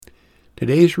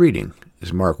Today's reading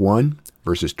is Mark 1,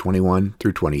 verses 21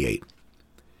 through 28.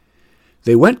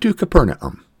 They went to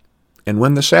Capernaum, and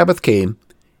when the Sabbath came,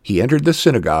 he entered the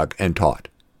synagogue and taught.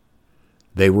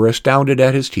 They were astounded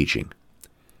at his teaching,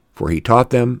 for he taught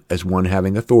them as one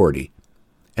having authority,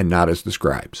 and not as the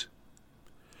scribes.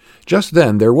 Just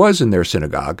then there was in their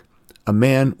synagogue a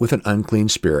man with an unclean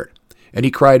spirit, and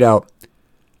he cried out,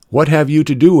 "What have you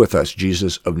to do with us,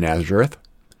 Jesus of Nazareth?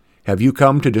 Have you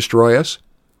come to destroy us?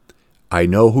 I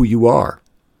know who you are,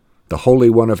 the Holy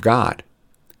One of God."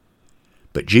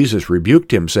 But Jesus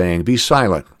rebuked him, saying, "Be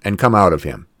silent, and come out of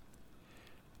him."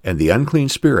 And the unclean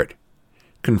spirit,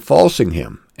 convulsing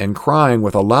him and crying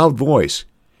with a loud voice,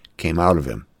 came out of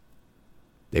him.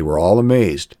 They were all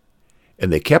amazed,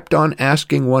 and they kept on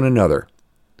asking one another,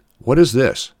 "What is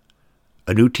this?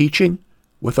 A new teaching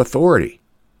with authority.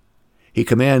 He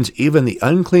commands even the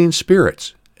unclean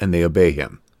spirits, and they obey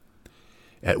him."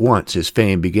 At once his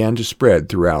fame began to spread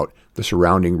throughout the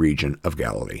surrounding region of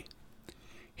Galilee.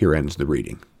 Here ends the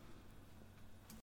reading.